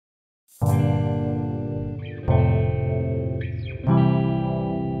Shorty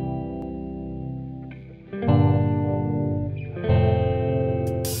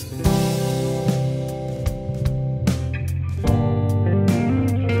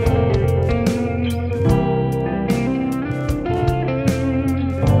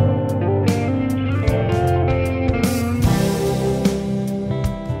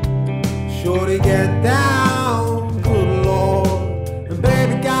get down, good Lord, and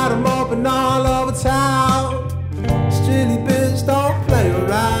baby got 'em open all over town. Silly bitch don't play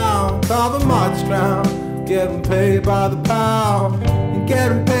around, cover much ground, getting paid by the pound, and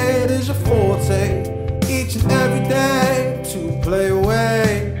getting paid is a forte, each and every day to play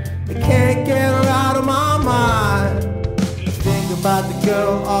away. I can't get her out of my mind, I think about the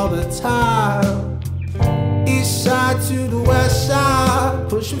girl all the time. East side to the west side,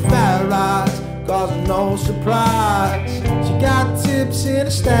 pushing fat rides, causing no surprise. She got tips in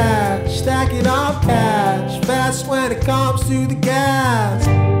a stash, stacking up cash, fast when it comes to the gas.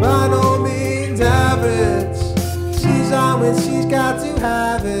 By no means average, she's on when she's got to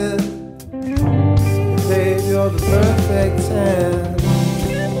have it. Babe, you're the perfect 10.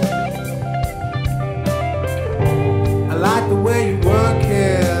 I like the way you work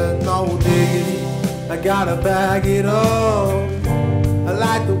here, no diggity, I gotta bag it up. I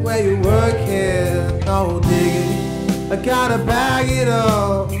like the way you work here, no diggity, I gotta bag it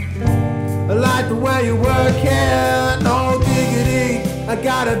up. I like the way you work here, no diggity, I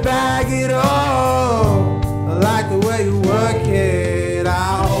gotta bag it up. I like the way you work it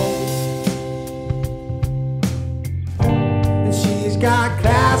out. And she's got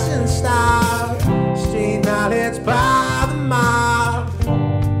class and style, street knowledge by the mile.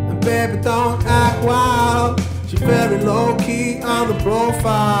 Baby, don't act wild, she's very low-key on the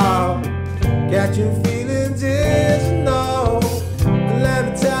profile. Got you feeling dizzy, no, and let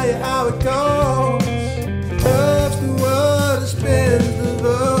me tell you how it goes. Curves the word and spins the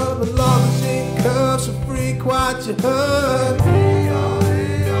verb, but long as it curves so freak what you heard. Hey, oh,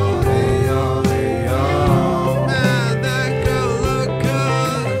 hey, oh, hey, oh, hey, oh. Man, that girl look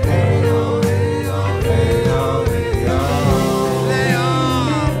good. Hey, oh, hey, oh, hey, oh, hey, oh. Lay on.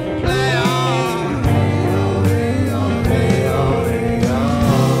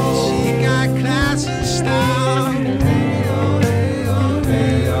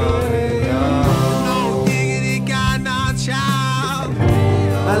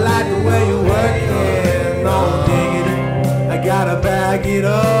 I like the way you work it, no diggity, I gotta bag it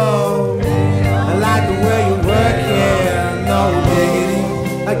up. I like the way you work it, no diggity,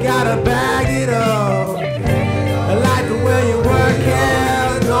 I gotta bag